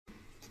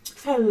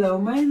Hello,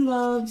 my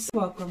loves.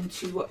 Welcome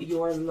to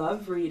your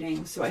love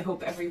reading. So I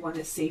hope everyone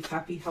is safe,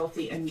 happy,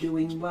 healthy, and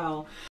doing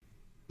well.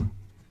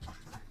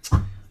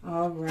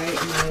 All right,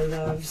 my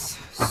loves.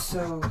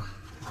 So,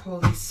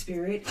 Holy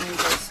Spirit,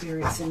 angels,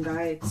 spirits, and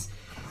guides,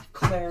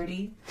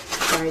 clarity,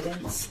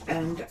 guidance,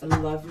 and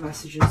love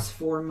messages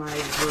for my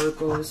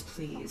Virgos,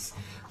 please.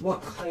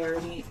 What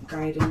clarity,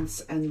 guidance,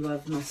 and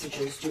love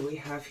messages do we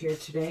have here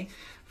today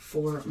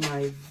for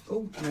my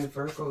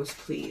Virgos,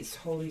 please?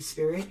 Holy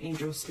Spirit,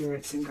 angels,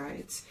 spirits, and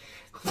guides,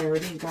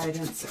 clarity,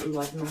 guidance,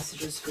 love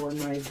messages for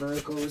my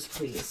Virgos,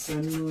 please.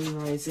 Sun, moon,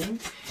 rising,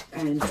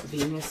 and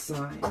Venus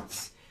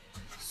signs.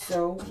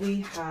 So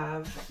we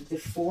have the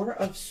Four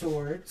of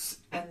Swords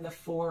and the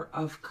Four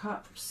of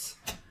Cups.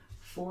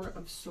 Four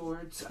of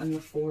Swords and the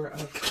Four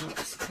of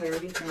Cups.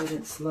 Clarity,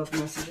 guidance, love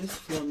messages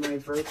for my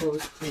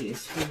Virgos,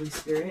 please. Holy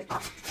Spirit,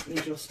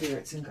 angel,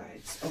 spirits, and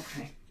guides.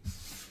 Okay.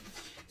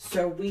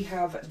 So we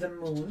have the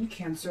Moon,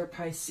 Cancer,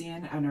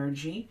 Piscean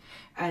energy,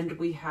 and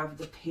we have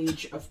the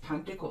Page of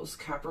Pentacles,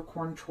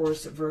 Capricorn,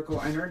 Taurus, Virgo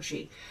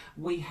energy.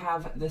 We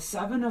have the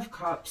Seven of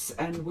Cups,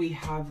 and we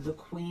have the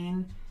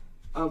Queen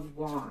of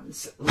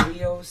Wands,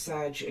 Leo,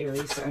 Sag,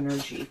 Aries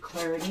energy.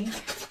 Clarity,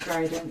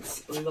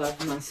 guidance,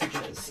 love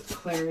messages.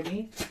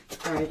 Clarity,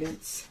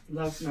 guidance,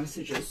 love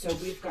messages. So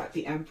we've got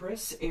the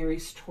Empress,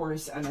 Aries,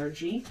 Taurus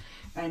energy,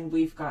 and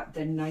we've got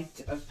the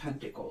Knight of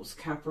Pentacles,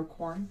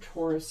 Capricorn,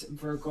 Taurus,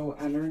 Virgo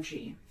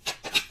energy.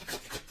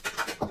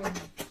 Okay.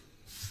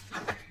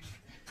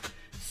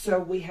 So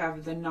we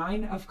have the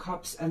Nine of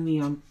Cups and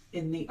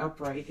in the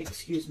upright,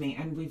 excuse me,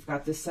 and we've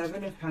got the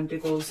Seven of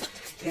Pentacles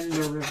in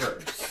the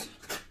reverse.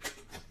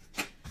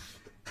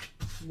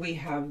 We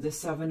have the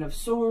Seven of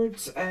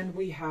Swords and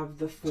we have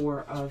the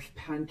Four of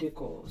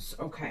Pentacles.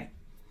 Okay.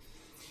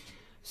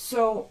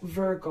 So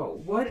Virgo,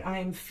 what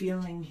I'm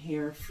feeling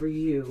here for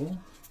you,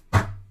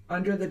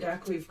 under the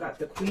deck, we've got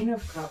the Queen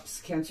of Cups,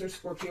 Cancer,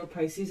 Scorpio,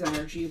 Pisces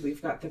energy.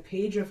 We've got the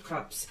Page of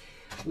Cups.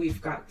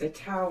 We've got the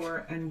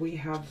Tower, and we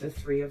have the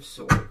Three of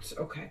Swords.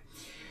 Okay.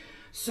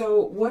 So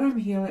what I'm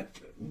hearing,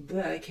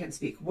 I can't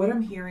speak. What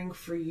I'm hearing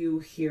for you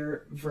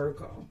here,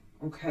 Virgo,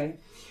 okay?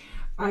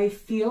 I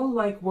feel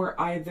like we're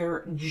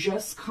either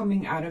just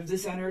coming out of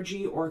this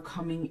energy or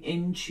coming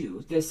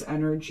into this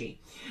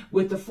energy.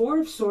 With the Four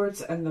of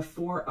Swords and the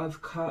Four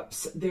of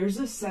Cups, there's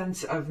a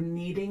sense of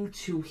needing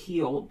to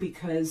heal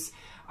because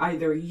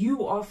either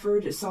you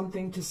offered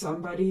something to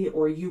somebody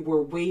or you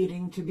were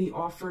waiting to be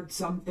offered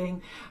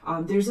something.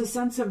 There's a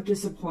sense of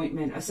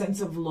disappointment, a sense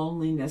of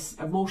loneliness,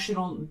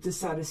 emotional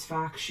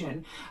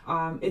dissatisfaction.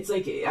 It's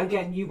like,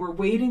 again, you were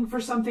waiting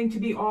for something to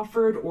be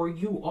offered or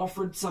you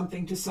offered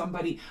something to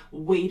somebody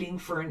waiting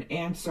for an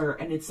answer,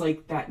 and it's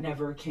like that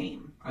never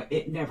came.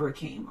 It never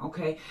came,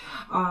 okay?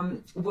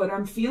 What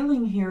I'm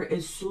feeling here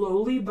is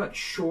slowly but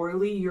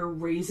surely you're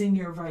raising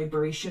your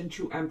vibration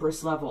to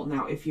Empress level.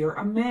 Now, if you're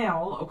a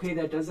male, okay,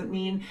 that doesn't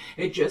mean,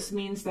 it just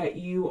means that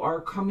you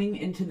are coming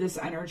into this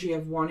energy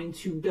of wanting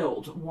to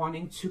build,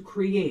 wanting to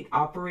create,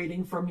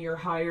 operating from your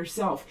higher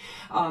self,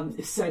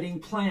 setting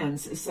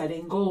plans,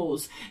 setting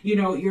goals. You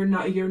know, you're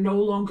no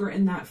longer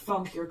in that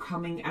funk, you're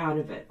coming out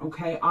of it,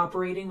 okay?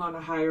 Operating on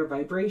a higher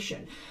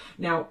vibration.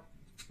 Now,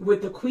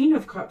 with the Queen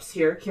of Cups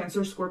here,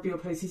 Cancer, Scorpio,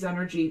 Pisces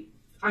energy,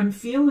 I'm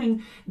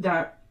feeling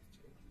that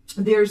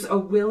there's a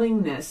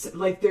willingness,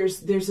 like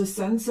there's a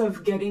sense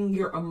of getting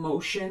your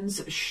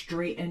emotions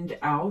straightened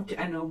out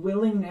and a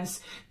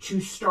willingness to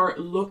start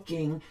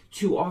looking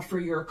to offer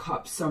your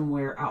cup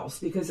somewhere else.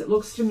 Because it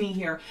looks to me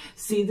here,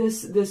 see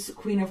this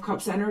Queen of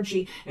Cups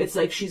energy, it's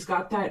like she's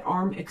got that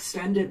arm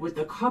extended with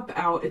the cup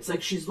out. It's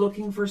like she's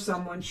looking for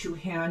someone to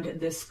hand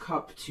this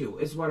cup to,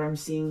 is what I'm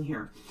seeing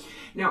here.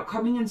 Now,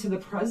 coming into the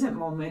present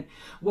moment,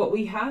 what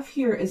we have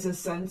here is a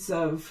sense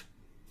of,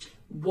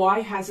 why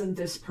hasn't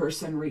this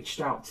person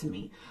reached out to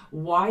me?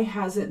 Why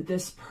hasn't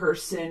this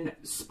person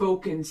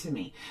spoken to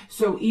me?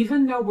 So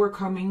even though we're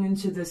coming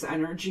into this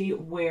energy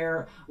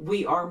where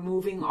we are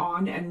moving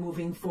on and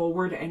moving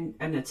forward and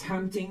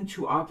attempting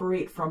to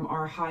operate from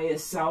our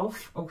highest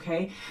self,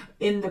 okay,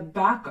 in the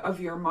back of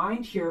your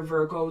mind here,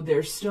 Virgo,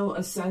 there's still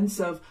a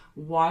sense of,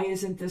 why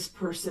isn't this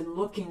person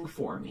looking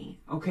for me?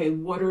 Okay,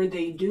 what are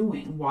they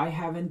doing? Why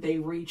haven't they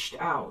reached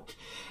out?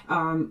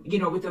 You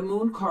know, with the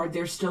Moon card,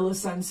 there's still a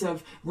sense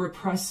of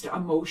repressed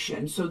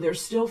emotion. So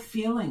there's still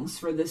feelings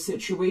for this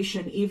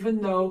situation,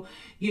 even though,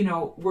 you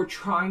know, we're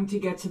trying to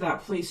get to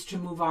that place to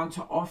move on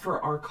to offer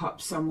our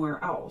cup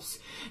somewhere else.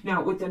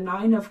 Now, with the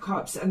Nine of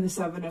Cups and the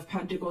Seven of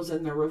Pentacles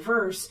in the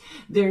reverse,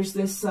 there's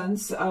this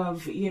sense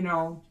of, you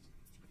know,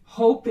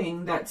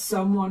 hoping that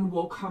someone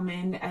will come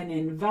in and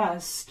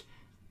invest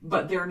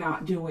but they're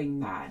not doing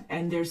that.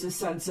 And there's a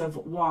sense of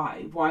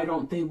why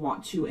don't they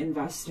want to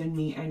invest in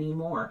me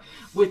anymore?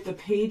 With the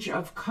Page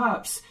of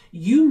Cups,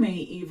 you may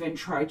even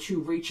try to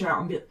reach out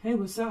and be, hey,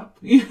 what's up?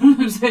 You know what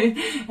I'm saying?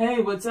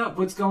 Hey, what's up?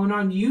 What's going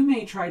on? You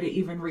may try to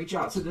even reach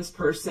out to this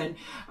person,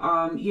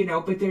 you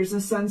know, but there's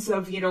a sense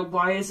of, you know,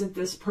 why isn't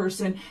this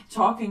person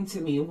talking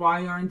to me?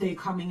 Why aren't they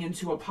coming in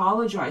to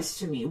apologize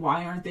to me?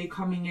 Why aren't they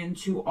coming in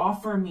to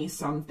offer me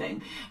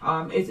something?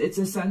 It's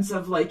a sense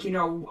of like, you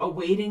know,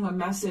 awaiting a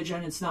message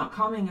and it's not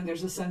coming, and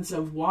there's a sense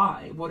of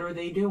why. What are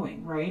they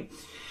doing, right?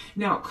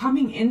 Now,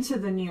 coming into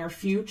the near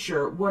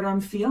future, what I'm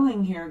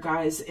feeling here,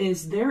 guys,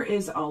 is there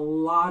is a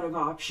lot of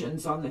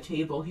options on the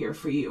table here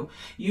for you.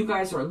 You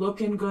guys are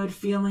looking good,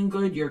 feeling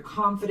good, you're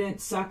confident,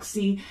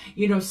 sexy,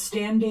 you know,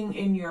 standing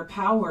in your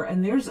power.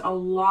 And there's a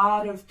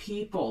lot of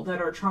people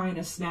that are trying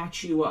to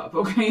snatch you up,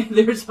 okay?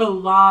 There's a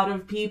lot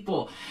of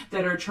people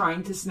that are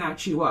trying to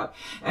snatch you up.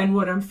 And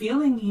what I'm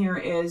feeling here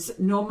is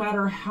no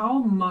matter how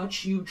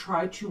much you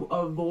try to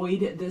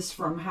avoid this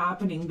from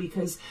happening,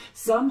 because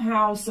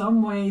somehow,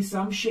 some way,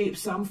 some shape,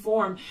 some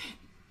form,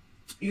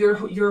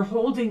 you're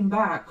holding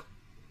back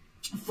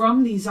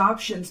from these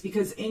options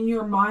because in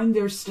your mind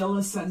there's still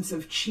a sense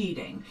of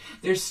cheating.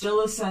 There's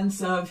still a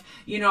sense of,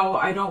 you know,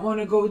 I don't want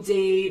to go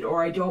date,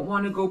 or I don't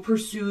want to go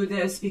pursue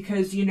this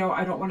because, you know,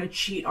 I don't want to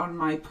cheat on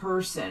my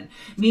person.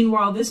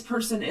 Meanwhile, this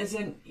person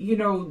isn't, you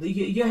know,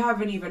 you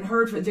haven't even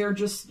heard from, they're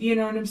just, you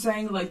know what I'm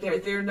saying? Like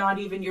they're not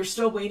even, you're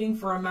still waiting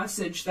for a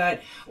message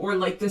that, or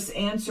like this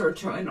answer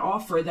to an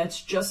offer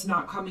that's just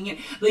not coming in.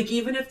 Like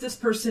even if this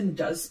person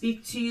does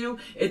speak to you,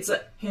 it's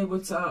like, hey,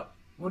 what's up?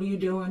 What are you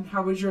doing?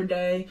 How was your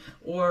day?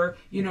 Or,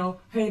 you know,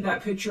 hey,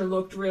 that picture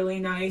looked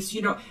really nice.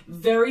 You know,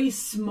 very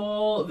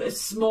small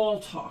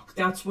talk.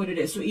 That's what it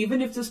is. So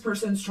even if this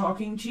person's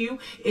talking to you,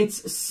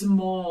 it's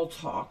small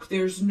talk.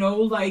 There's no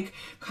like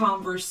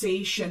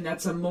conversation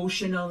that's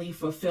emotionally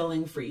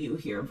fulfilling for you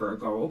here,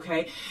 Virgo,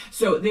 okay?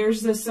 So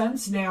there's the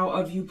sense now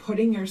of you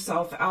putting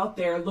yourself out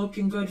there,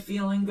 looking good,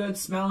 feeling good,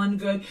 smelling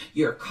good.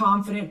 You're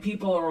confident.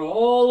 People are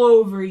all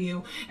over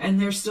you.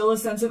 And there's still a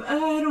sense of,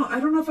 I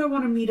don't know if I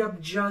want to meet up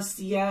just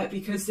yet,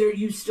 because there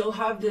you still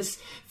have this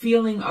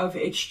feeling of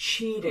it's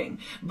cheating.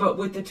 But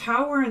with the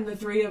Tower and the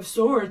Three of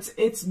Swords,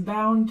 it's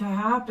bound to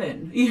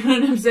happen. You know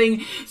what I'm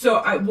saying?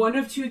 So one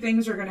of two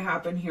things are going to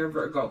happen here,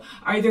 Virgo.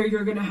 Either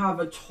you're going to have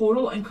a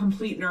total and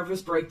complete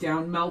nervous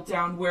breakdown,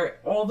 meltdown, where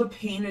all the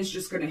pain is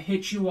just going to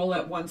hit you all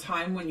at one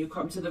time when you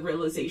come to the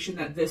realization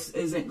that this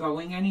isn't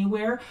going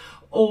anywhere,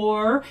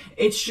 or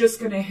it's just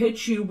going to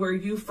hit you where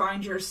you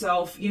find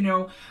yourself, you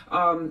know,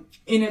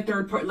 in a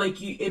third party,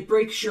 like it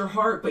breaks your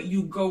heart, but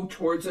you go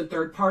towards a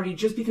third party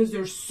just because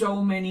there's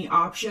so many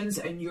options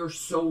and you're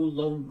so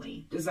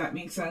lonely. Does that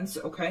make sense?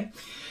 Okay.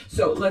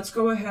 So let's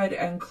go ahead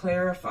and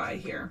clarify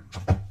here.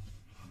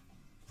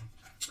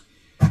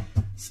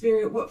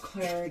 Spirit, what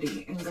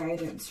clarity and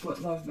guidance,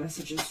 what love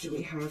messages do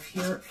we have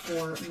here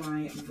for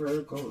my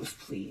Virgos,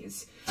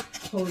 please?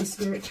 Holy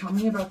Spirit, tell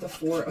me about the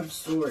Four of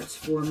Swords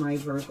for my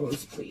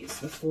Virgos, please.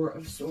 The Four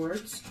of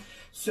Swords.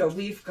 So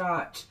we've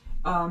got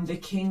the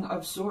King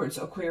of Swords,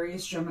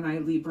 Aquarius, Gemini,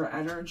 Libra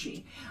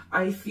energy.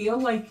 I feel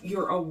like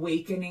you're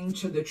awakening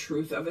to the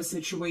truth of a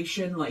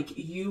situation. Like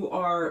you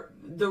are,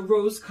 the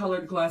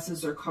rose-colored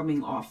glasses are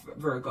coming off,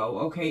 Virgo,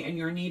 okay? And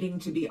you're needing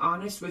to be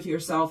honest with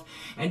yourself.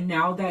 And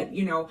now that,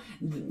 you know,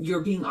 you're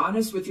being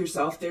honest with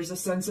yourself, there's a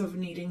sense of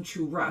needing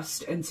to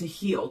rest and to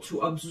heal, to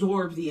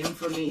absorb the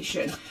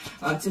information,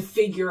 to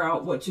figure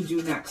out what to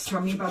do next. Tell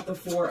me about the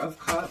Four of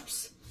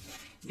Cups,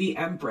 the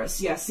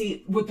Empress. Yeah,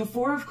 see, with the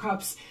Four of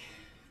Cups,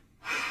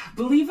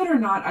 believe it or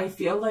not, I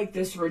feel like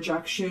this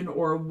rejection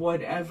or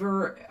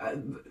whatever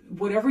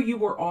you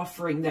were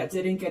offering that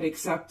didn't get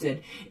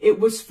accepted, it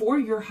was for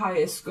your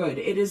highest good.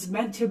 It is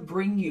meant to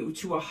bring you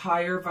to a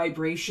higher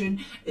vibration.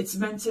 It's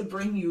meant to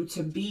bring you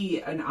to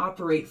be and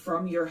operate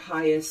from your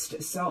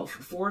highest self.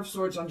 Four of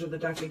Swords under the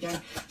deck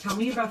again. Tell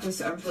me about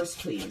this Empress,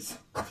 please.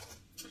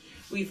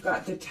 We've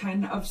got the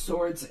Ten of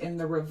Swords in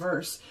the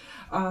reverse.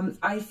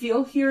 I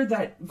feel here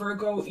that,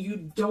 Virgo,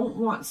 you don't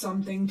want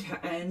something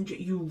to end.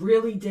 You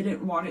really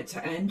didn't want it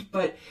to end,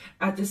 but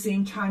at the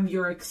same time,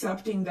 you're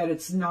accepting that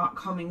it's not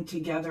coming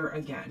together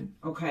again,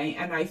 okay?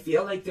 And I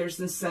feel like there's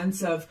this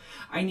sense of,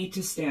 I need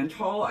to stand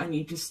tall, I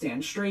need to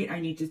stand straight,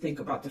 I need to think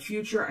about the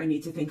future, I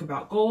need to think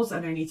about goals,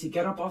 and I need to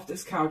get up off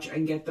this couch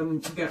and get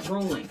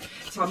rolling.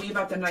 Tell me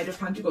about the Knight of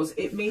Pentacles.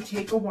 It may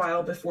take a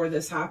while before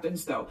this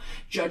happens, though.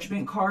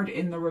 Judgment card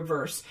in the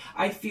reverse.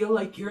 I feel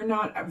like you're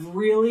not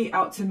really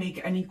out to make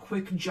any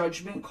quick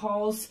judgment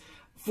calls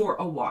for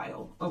a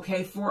while,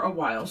 okay? For a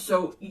while.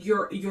 So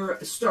you're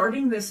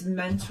starting this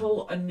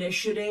mental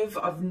initiative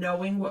of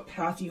knowing what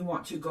path you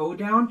want to go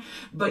down,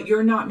 but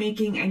you're not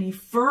making any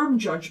firm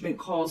judgment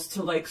calls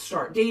to like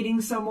start dating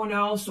someone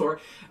else,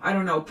 or I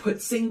don't know,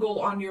 put single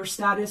on your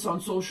status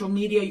on social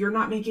media. You're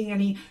not making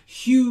any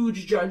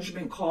huge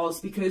judgment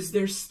calls because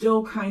there's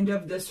still kind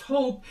of this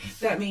hope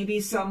that maybe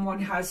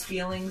someone has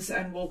feelings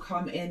and will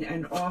come in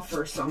and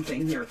offer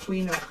something here.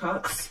 Queen of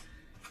Cups.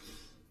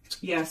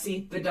 Yeah,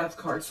 see, the Death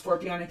card,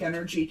 Scorpionic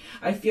energy.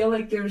 I feel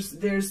like there's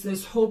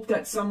this hope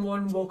that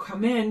someone will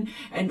come in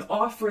and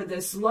offer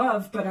this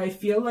love, but I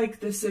feel like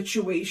the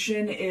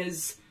situation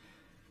is,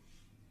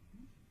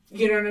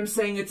 you know what I'm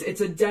saying?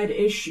 It's a dead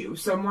issue.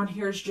 Someone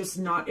here is just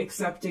not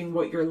accepting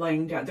what you're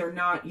laying down. They're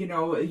not, you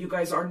know, you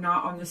guys are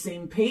not on the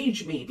same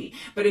page maybe.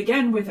 But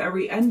again, with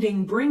every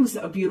ending brings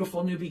a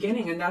beautiful new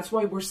beginning, and that's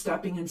why we're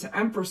stepping into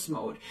Empress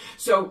mode.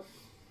 So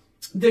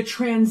the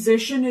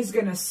transition is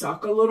going to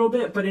suck a little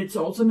bit, but it's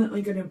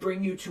ultimately going to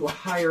bring you to a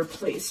higher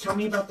place. Tell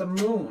me about the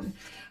Moon.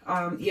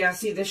 Yeah,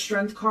 see the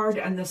Strength card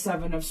and the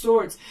Seven of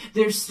Swords.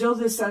 There's still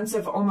this sense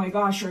of, oh my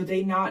gosh, are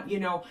they not, you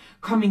know,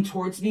 coming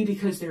towards me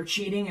because they're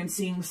cheating and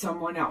seeing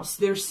someone else?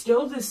 There's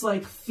still this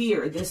like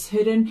fear, this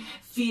hidden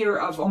fear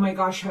of, oh my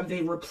gosh, have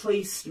they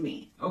replaced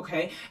me?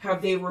 Okay,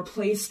 have they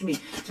replaced me?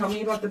 Tell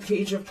me about the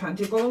Page of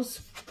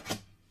Pentacles.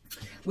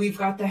 We've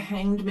got the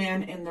Hanged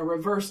Man in the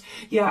reverse.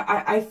 Yeah,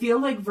 I feel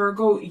like,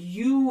 Virgo,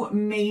 you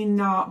may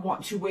not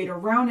want to wait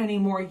around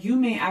anymore. You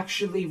may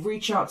actually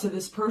reach out to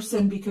this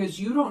person because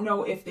you don't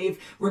know if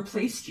they've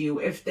replaced you,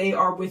 if they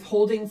are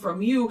withholding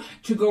from you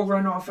to go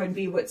run off and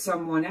be with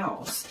someone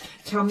else.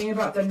 Tell me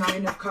about the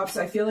Nine of Cups.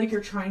 I feel like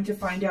you're trying to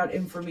find out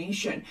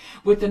information.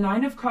 With the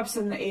Nine of Cups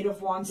and the Eight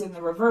of Wands in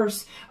the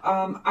reverse,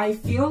 I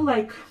feel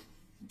like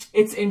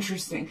it's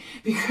interesting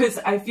because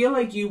I feel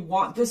like you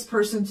want this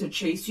person to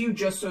chase you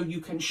just so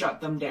you can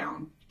shut them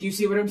down. Do you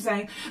see what I'm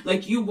saying?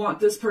 Like you want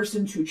this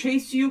person to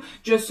chase you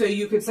just so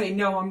you could say,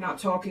 no, I'm not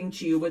talking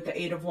to you with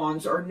the Eight of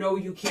Wands, or no,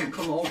 you can't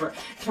come over.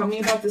 Tell me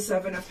about the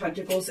Seven of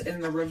Pentacles in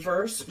the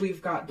reverse.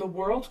 We've got the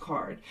World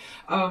card.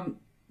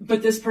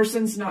 But this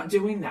person's not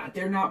doing that.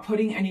 They're not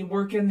putting any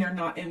work in. They're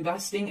not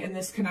investing in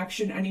this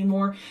connection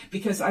anymore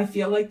because I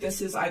feel like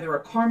this is either a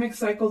karmic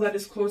cycle that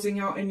is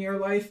closing out in your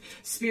life.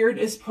 Spirit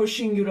is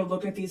pushing you to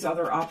look at these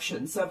other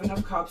options. Seven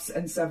of Cups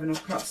and Seven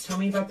of Cups. Tell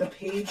me about the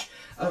Page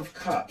of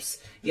Cups.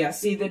 Yeah,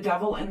 see the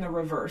Devil in the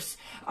reverse.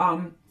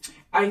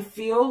 I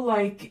feel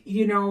like,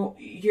 you know,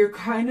 you're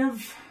kind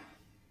of...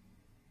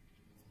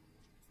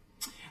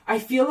 I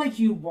feel like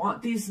you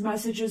want these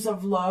messages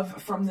of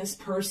love from this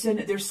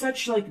person. There's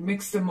such like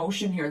mixed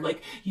emotion here.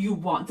 Like you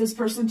want this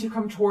person to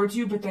come towards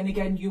you, but then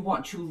again, you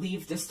want to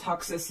leave this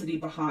toxicity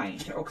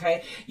behind,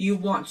 okay? You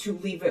want to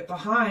leave it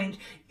behind,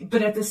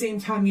 but at the same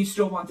time, you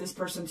still want this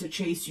person to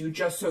chase you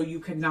just so you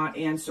cannot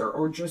answer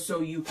or just so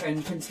you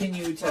can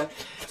continue to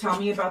tell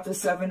me about the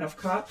Seven of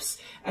Cups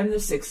and the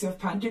Six of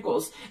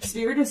Pentacles.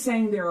 Spirit is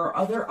saying there are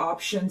other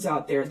options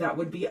out there that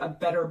would be a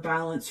better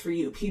balance for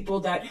you. People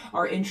that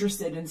are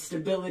interested in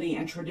stability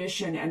and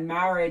tradition and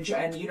marriage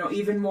and, you know,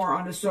 even more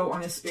on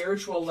a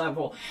spiritual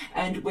level.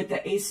 And with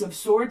the Ace of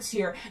Swords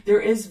here,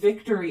 there is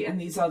victory in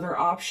these other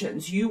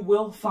options. You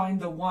will find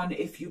the one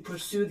if you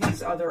pursue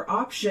these other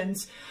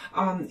options.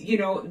 You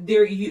know,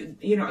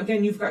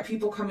 again, you've got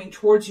people coming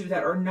towards you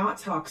that are not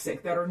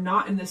toxic, that are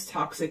not in this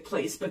toxic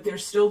place, but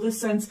there's still this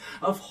sense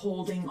of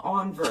holding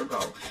on,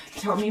 Virgo.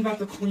 Tell me about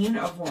the Queen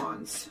of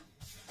Wands.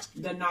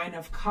 The Nine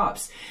of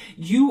Cups.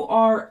 You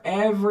are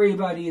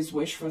everybody's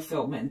wish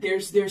fulfillment.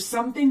 There's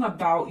something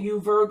about you,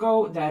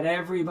 Virgo, that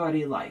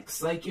everybody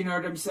likes. Like, you know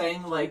what I'm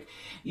saying? Like,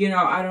 you know,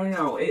 I don't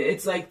know.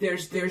 It's like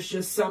there's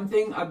just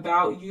something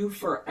about you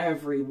for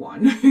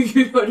everyone.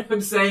 You know what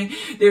I'm saying?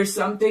 There's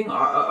something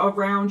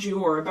around you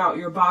or about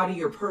your body,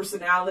 your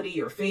personality,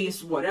 your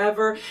face,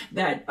 whatever,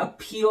 that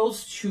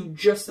appeals to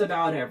just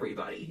about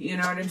everybody. You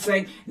know what I'm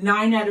saying?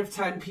 9 out of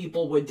 10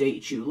 people would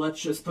date you.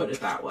 Let's just put it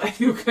that way.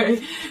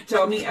 Okay?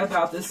 Tell me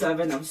about the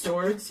Seven of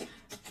Swords.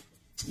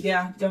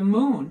 Yeah, the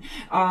Moon.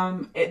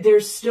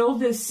 There's still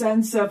this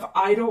sense of,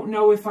 I don't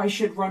know if I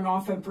should run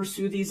off and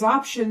pursue these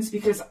options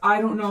because I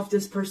don't know if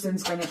this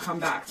person's going to come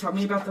back. Tell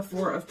me about the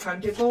Four of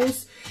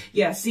Pentacles.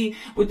 Yeah, see,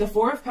 with the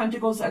Four of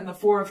Pentacles and the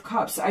Four of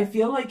Cups, I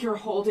feel like you're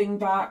holding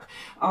back,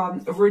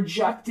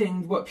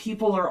 rejecting what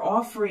people are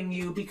offering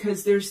you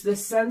because there's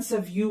this sense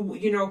of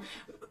you know,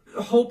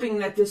 hoping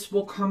that this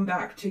will come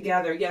back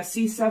together. Yeah,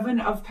 see,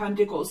 Seven of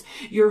Pentacles.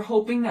 You're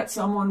hoping that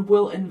someone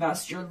will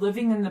invest. You're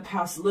living in the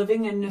past,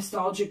 living in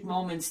nostalgic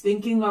moments,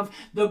 thinking of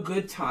the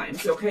good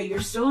times, okay?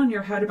 You're still in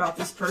your head about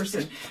this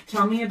person.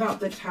 Tell me about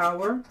the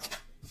Tower.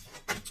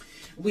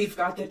 We've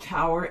got the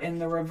Tower in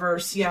the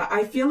reverse. Yeah,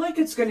 I feel like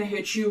it's going to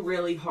hit you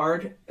really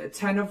hard.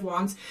 10 of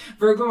Wands.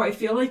 Virgo, I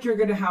feel like you're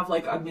going to have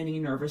like a mini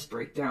nervous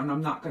breakdown.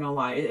 I'm not going to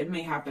lie. It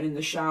may happen in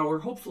the shower.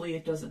 Hopefully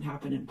it doesn't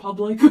happen in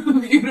public.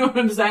 You know what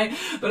I'm saying?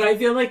 But I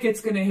feel like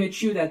it's going to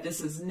hit you that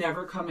this is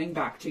never coming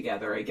back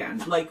together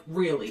again. Like,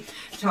 really.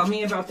 Tell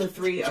me about the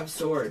Three of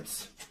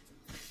Swords.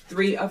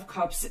 Three of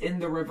Cups in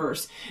the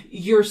reverse.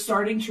 You're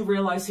starting to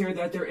realize here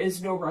that there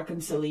is no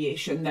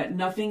reconciliation, that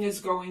nothing is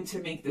going to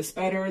make this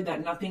better,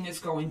 that nothing is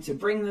going to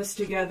bring this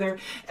together,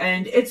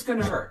 and it's going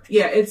to hurt.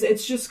 Yeah,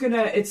 it's just going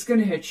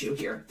to hit you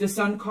here. The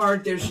Sun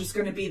card, there's just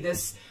going to be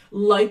this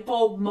light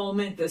bulb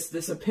moment,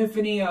 this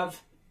epiphany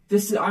of,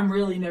 I'm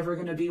really never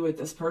going to be with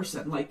this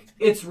person. Like,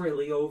 it's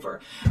really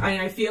over.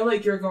 And I feel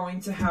like you're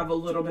going to have a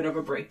little bit of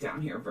a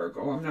breakdown here,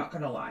 Virgo. I'm not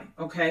going to lie.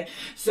 Okay.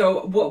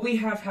 So what we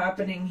have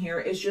happening here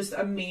is just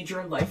a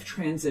major life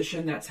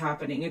transition that's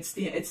happening. It's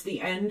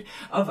the end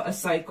of a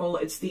cycle.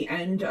 It's the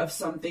end of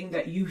something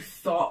that you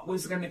thought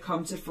was going to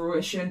come to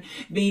fruition.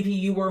 Maybe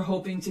you were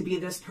hoping to be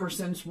this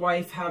person's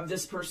wife, have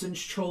this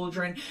person's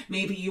children.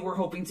 Maybe you were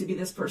hoping to be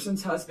this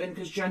person's husband,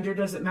 because gender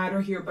doesn't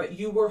matter here, but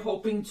you were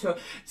hoping to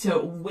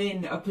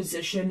win a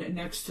position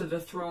next to the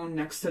throne,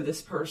 next to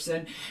this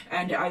person.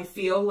 And I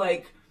feel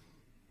like,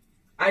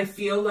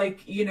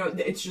 you know,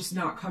 it's just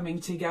not coming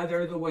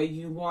together the way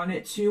you want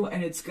it to.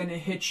 And it's going to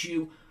hit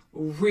you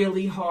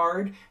really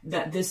hard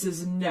that this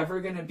is never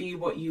going to be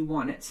what you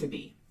want it to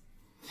be.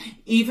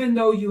 Even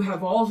though you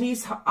have all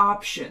these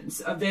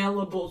options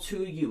available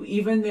to you,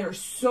 even there's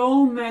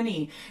so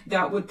many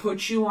that would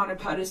put you on a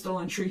pedestal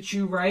and treat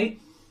you right,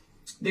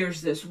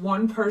 there's this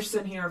one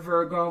person here,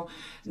 Virgo,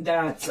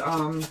 that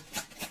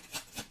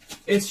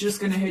it's just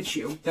going to hit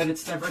you, that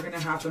it's never going to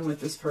happen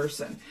with this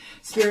person.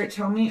 Spirit,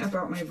 tell me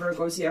about my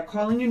Virgos. Yeah,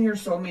 calling in your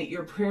soulmate,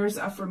 your prayers,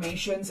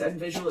 affirmations, and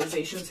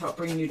visualizations help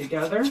bring you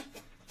together.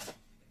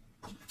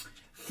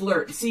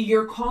 Flirt. See,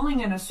 you're calling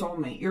in a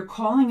soulmate. You're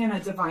calling in a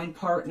divine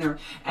partner,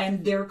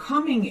 and they're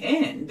coming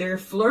in. They're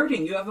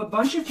flirting. You have a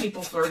bunch of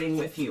people flirting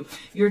with you.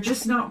 You're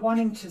just not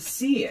wanting to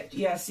see it.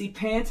 Yeah, see,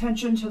 pay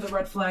attention to the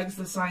red flags.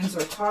 The signs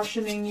are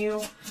cautioning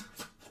you.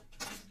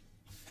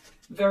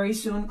 Very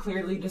soon,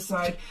 clearly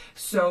decide.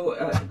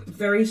 So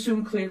very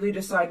soon, clearly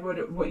decide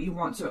what you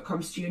want, so it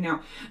comes to you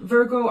now.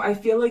 Virgo, I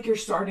feel like you're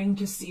starting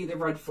to see the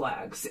red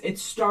flags.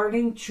 It's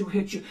starting to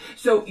hit you.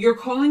 So you're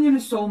calling in a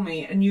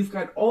soulmate, and you've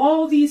got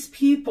all these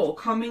people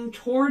coming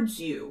towards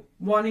you,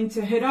 wanting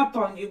to hit up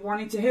on you,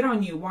 wanting to hit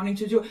on you, wanting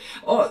to do...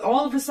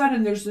 All of a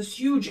sudden, there's this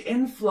huge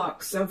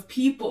influx of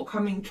people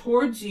coming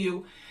towards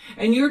you,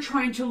 and you're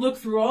trying to look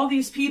through all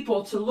these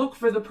people to look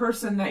for the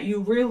person that you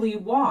really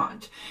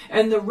want.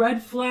 And the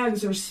red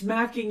flags are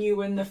smacking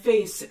you in the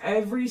face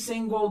every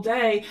single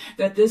day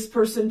that this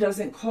person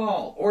doesn't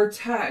call or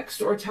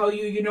text or tell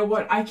you, you know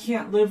what, I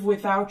can't live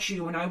without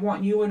you and I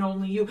want you and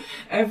only you.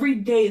 Every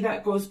day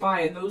that goes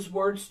by and those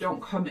words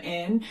don't come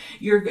in,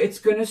 you're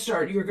going to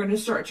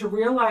start to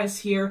realize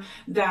here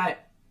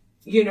that,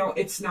 you know,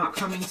 it's not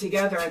coming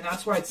together. And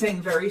that's why it's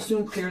saying very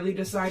soon, clearly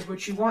decide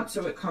what you want,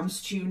 so it comes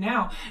to you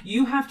now.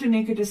 You have to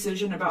make a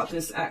decision about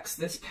this ex,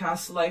 this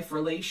past life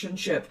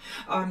relationship.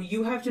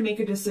 You have to make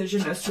a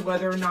decision as to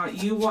whether or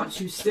not you want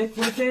to stick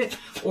with it,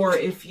 or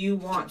if you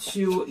want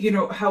to, you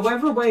know,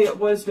 however way it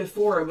was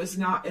before, it was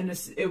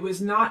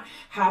not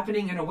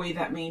happening in a way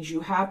that made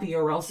you happy,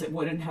 or else it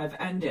wouldn't have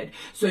ended.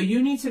 So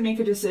you need to make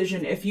a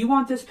decision. If you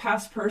want this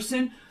past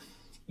person,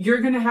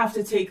 you're going to have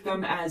to take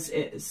them as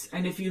is.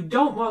 And if you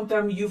don't want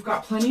them, you've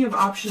got plenty of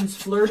options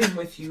flirting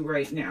with you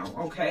right now,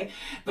 okay?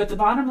 But the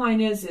bottom line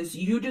is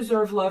you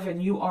deserve love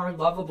and you are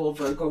lovable,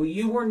 Virgo.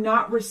 You were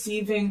not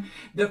receiving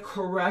the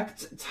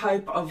correct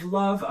type of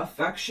love,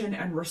 affection,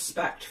 and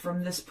respect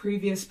from this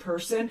previous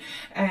person.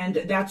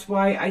 And that's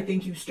why I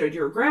think you stood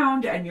your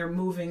ground and you're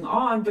moving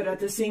on. But at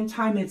the same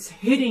time, it's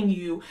hitting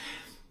you.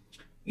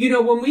 You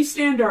know, when we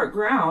stand our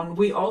ground,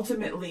 we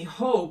ultimately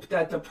hope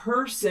that the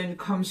person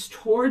comes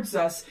towards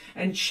us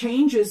and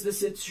changes the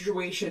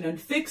situation and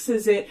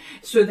fixes it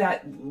so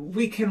that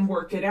we can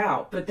work it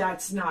out. But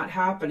that's not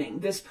happening.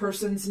 This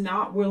person's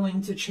not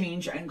willing to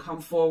change and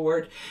come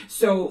forward.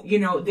 So, you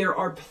know, there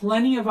are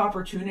plenty of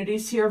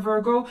opportunities here,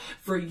 Virgo,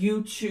 for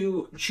you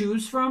to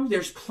choose from.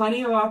 There's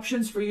plenty of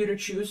options for you to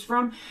choose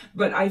from.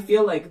 But I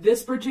feel like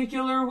this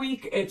particular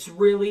week, it's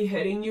really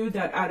hitting you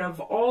that out of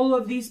all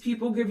of these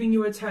people giving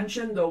you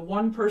attention, the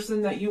one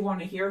person that you want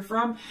to hear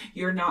from,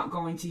 you're not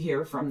going to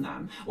hear from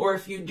them. Or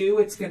if you do,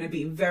 it's going to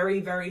be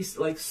very, very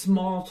like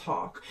small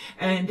talk,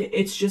 and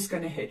it's just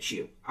going to hit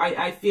you.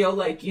 I feel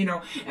like, you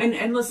know,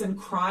 and listen,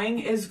 crying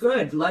is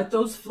good. Let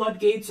those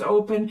floodgates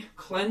open,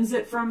 cleanse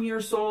it from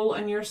your soul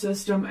and your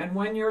system. And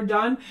when you're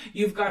done,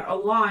 you've got a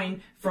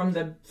line from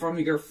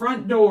your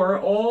front door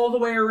all the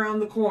way around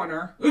the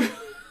corner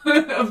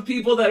of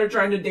people that are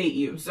trying to date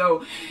you.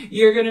 So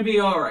you're going to be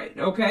all right.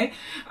 Okay.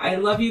 I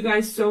love you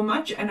guys so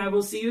much, and I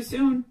will see you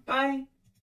soon. Bye.